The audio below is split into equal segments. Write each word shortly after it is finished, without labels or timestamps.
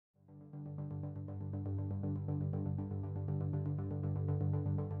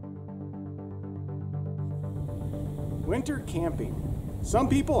Winter camping. Some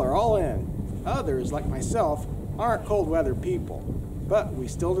people are all in. Others, like myself, aren't cold weather people, but we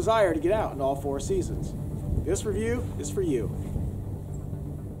still desire to get out in all 4 seasons. This review is for you.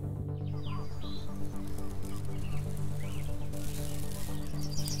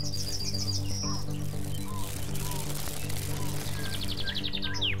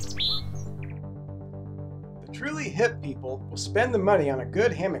 The truly hip people will spend the money on a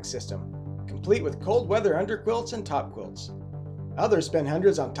good hammock system, complete with cold weather underquilts and top quilts. Others spend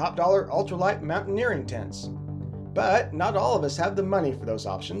hundreds on top-dollar ultralight mountaineering tents. But not all of us have the money for those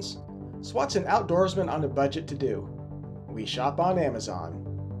options. So what's an outdoorsman on a budget to do? We shop on Amazon.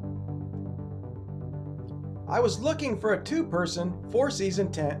 I was looking for a 2-person,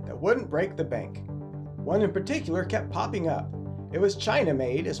 4-season tent that wouldn't break the bank. One in particular kept popping up. It was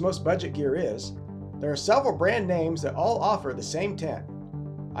China-made, as most budget gear is. There are several brand names that all offer the same tent.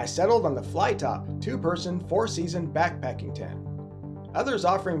 I settled on the Flytop 2-person, 4-season backpacking tent. Others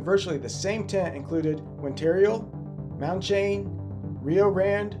offering virtually the same tent included winterial, mounchain,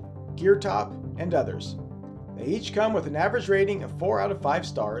 riorand, geertop, and others. They each come with an average rating of 4 out of 5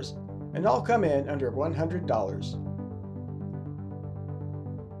 stars, and all come in under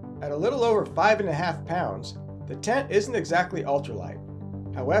 $100. At a little over 5.5 pounds, the tent isn't exactly ultralight.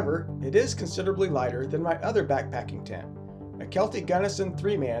 However, it is considerably lighter than my other backpacking tent, a Celtic Gunnison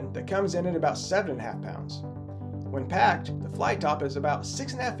 3-man that comes in at about 7.5 pounds. When packed, the Flytop is about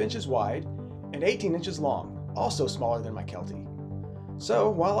 6.5 inches wide and 18 inches long, also smaller than my Kelty. So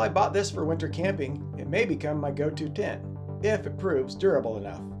while I bought this for winter camping, it may become my go-to tent, if it proves durable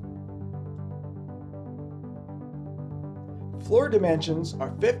enough. Floor dimensions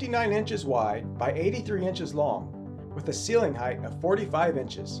are 59 inches wide by 83 inches long, with a ceiling height of 45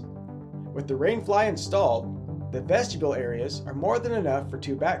 inches. With the rainfly installed, the vestibule areas are more than enough for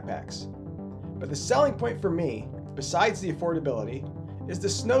 2 backpacks. But the selling point for me, besides the affordability, is the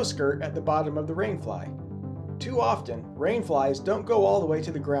snow skirt at the bottom of the rainfly. Too often, rainflies don't go all the way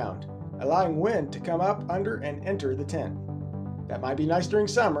to the ground, allowing wind to come up under and enter the tent. That might be nice during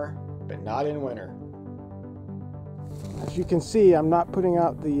summer, but not in winter. As you can see, I'm not putting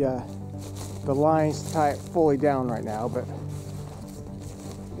out the lines to tie it fully down right now, but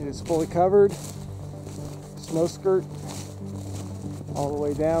it is fully covered. Snow skirt all the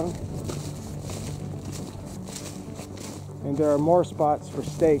way down. And there are more spots for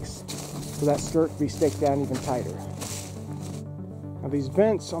stakes so that skirt can be staked down even tighter. Now these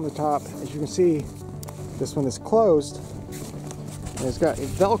vents on the top, as you can see, this one is closed and it's got a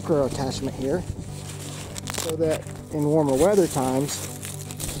Velcro attachment here so that in warmer weather times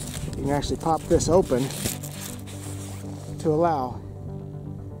you can actually pop this open to allow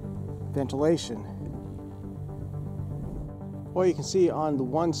ventilation. Well, you can see on the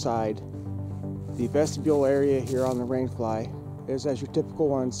one side, the vestibule area here on the rainfly is as your typical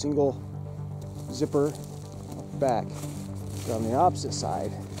one, single zipper up the back. But on the opposite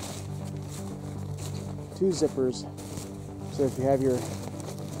side, 2 zippers, so if you have your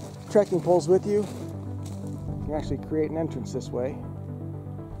trekking poles with you, you can actually create an entrance this way.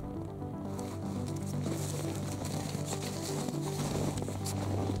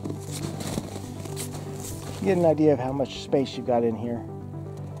 You get an idea of how much space you've got in here.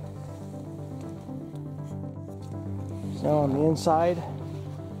 So on the inside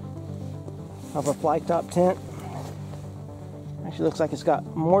of a Flytop tent, actually looks like it's got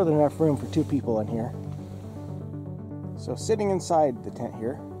more than enough room for 2 people in here. So sitting inside the tent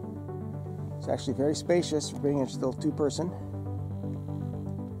here, it's actually very spacious for being still 2-person.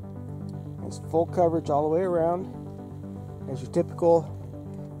 It's full coverage all the way around. There's your typical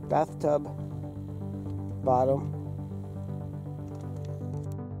bathtub bottom.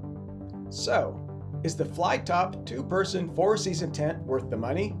 So, is the Flytop 2-person 4-season tent worth the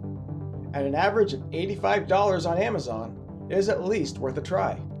money? At an average of $85 on Amazon, it is at least worth a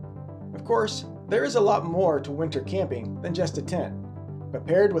try. Of course, there is a lot more to winter camping than just a tent, but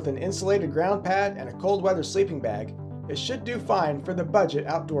paired with an insulated ground pad and a cold weather sleeping bag, it should do fine for the budget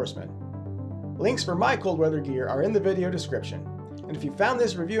outdoorsman. Links for my cold weather gear are in the video description, and if you found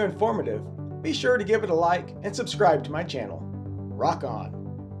this review informative, be sure to give it a like and subscribe to my channel. Rock on!